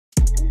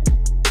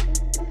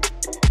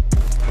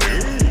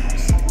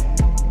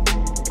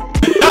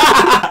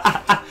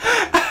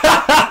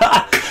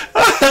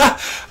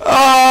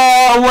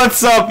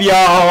What's up,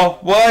 y'all?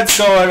 What's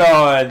going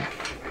on?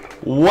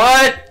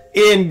 What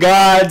in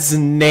God's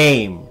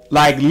name?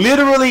 Like,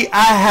 literally,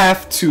 I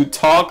have to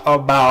talk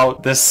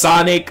about the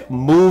Sonic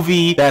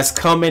movie that's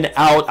coming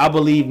out, I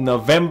believe,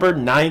 November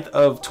 9th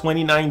of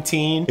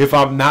 2019, if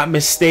I'm not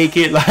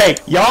mistaken. Like,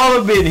 y'all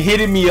have been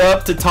hitting me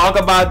up to talk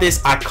about this.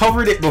 I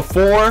covered it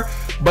before,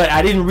 but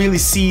I didn't really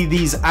see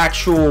these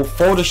actual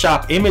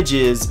Photoshop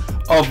images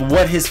of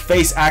what his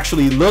face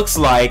actually looks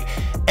like.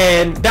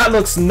 And that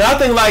looks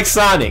nothing like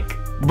Sonic.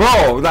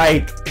 Bro,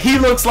 like, he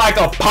looks like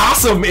a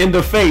possum in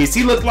the face.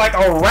 He looks like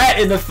a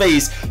rat in the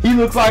face. He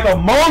looks like a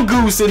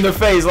mongoose in the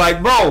face.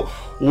 Like, bro,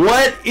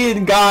 what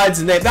in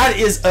God's name? That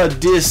is a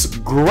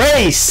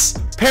disgrace.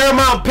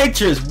 Paramount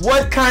Pictures,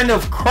 what kind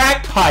of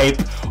crack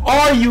pipe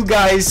are you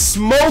guys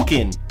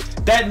smoking?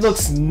 That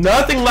looks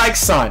nothing like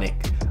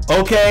Sonic,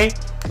 okay?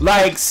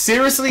 Like,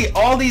 seriously,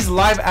 all these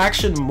live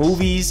action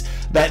movies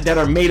that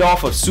are made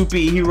off of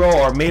superhero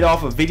or made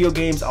off of video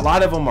games, a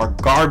lot of them are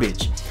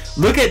garbage.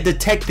 Look at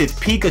Detective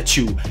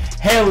Pikachu.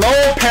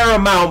 Hello,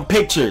 Paramount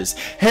Pictures.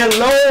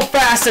 Hello,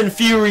 Fast and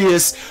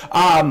Furious.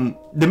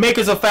 The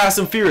makers of Fast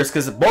and Furious,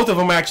 because both of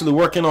them are actually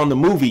working on the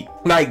movie.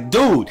 Like,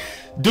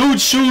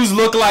 dude's shoes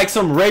look like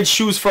some red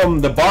shoes from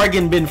the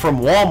bargain bin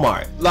from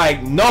Walmart.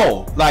 Like,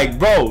 no. Like,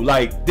 bro,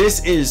 like,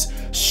 this is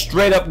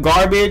straight up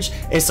garbage.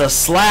 It's a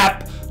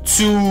slap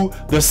to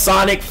the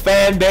Sonic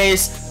fan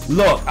base.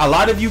 Look, a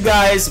lot of you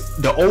guys,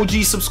 the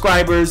OG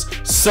subscribers,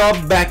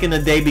 subbed back in the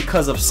day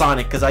because of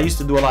Sonic, because I used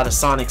to do a lot of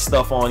Sonic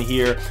stuff on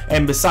here,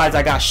 and besides,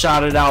 I got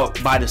shouted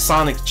out by the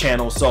Sonic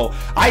channel, so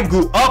I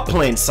grew up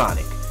playing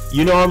Sonic.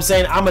 You know what I'm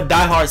saying? I'm a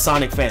diehard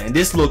Sonic fan, and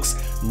this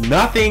looks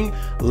nothing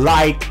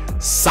like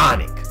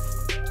Sonic,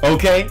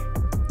 okay?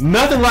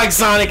 Nothing like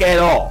Sonic at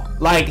all.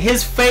 Like,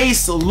 his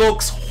face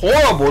looks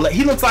horrible. Like,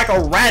 he looks like a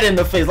rat in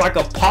the face, like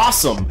a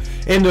possum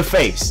in the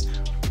face.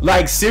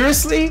 Like,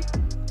 seriously?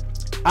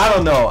 I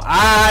don't know.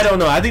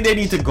 I think they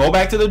need to go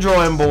back to the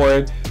drawing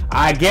board.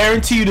 I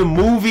guarantee you the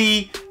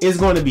movie is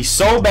going to be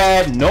so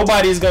bad,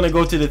 nobody's going to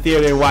go to the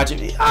theater and watch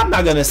it. I'm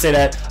not going to say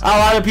that. A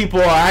lot of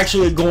people are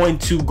actually going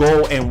to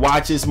go and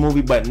watch this movie,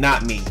 but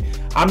not me.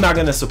 I'm not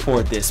going to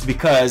support this,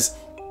 because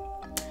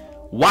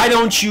why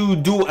don't you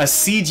do a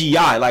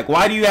CGI? Like,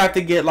 why do you have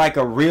to get like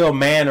a real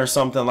man or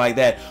something like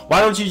that? Why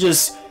don't you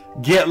just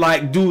get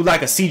like, do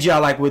like a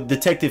CGI like with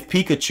Detective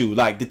Pikachu?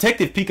 Like,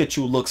 Detective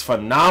Pikachu looks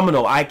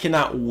phenomenal. I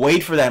cannot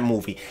wait for that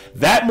movie.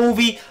 That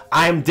movie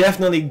I'm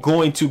definitely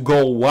going to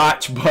go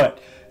watch, but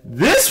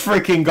this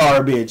freaking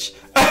garbage.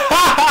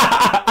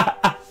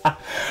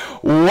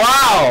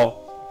 Wow.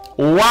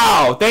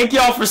 Thank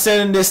y'all for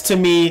sending this to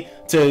me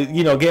to,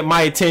 you know, get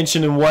my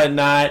attention and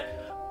whatnot,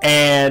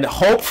 and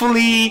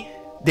hopefully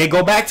they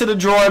go back to the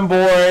drawing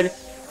board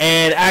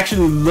and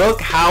actually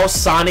look how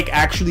Sonic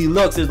actually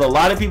looks. There's a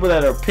lot of people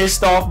that are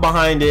pissed off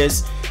behind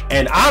this,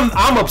 and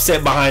I'm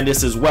upset behind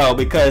this as well,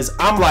 because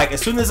I'm like,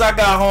 as soon as I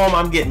got home,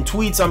 I'm getting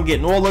tweets, I'm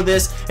getting all of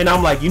this, and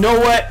I'm like, you know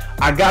what?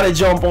 I gotta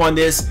jump on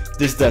this.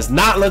 This does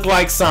not look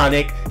like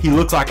Sonic. He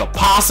looks like a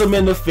possum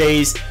in the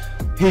face.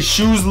 His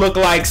shoes look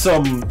like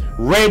some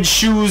red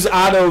shoes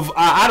out of,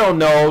 I don't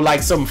know,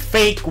 like some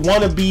fake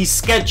wannabe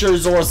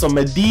Skechers or some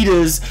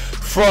Adidas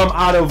from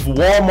out of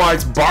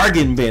Walmart's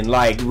bargain bin.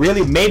 Like,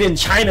 really made in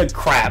China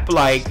crap.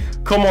 Like,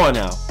 come on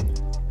now.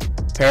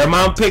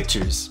 Paramount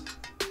Pictures,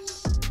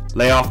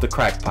 lay off the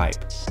crack pipe.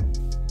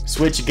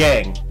 Switch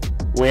gang,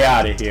 we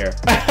out of here.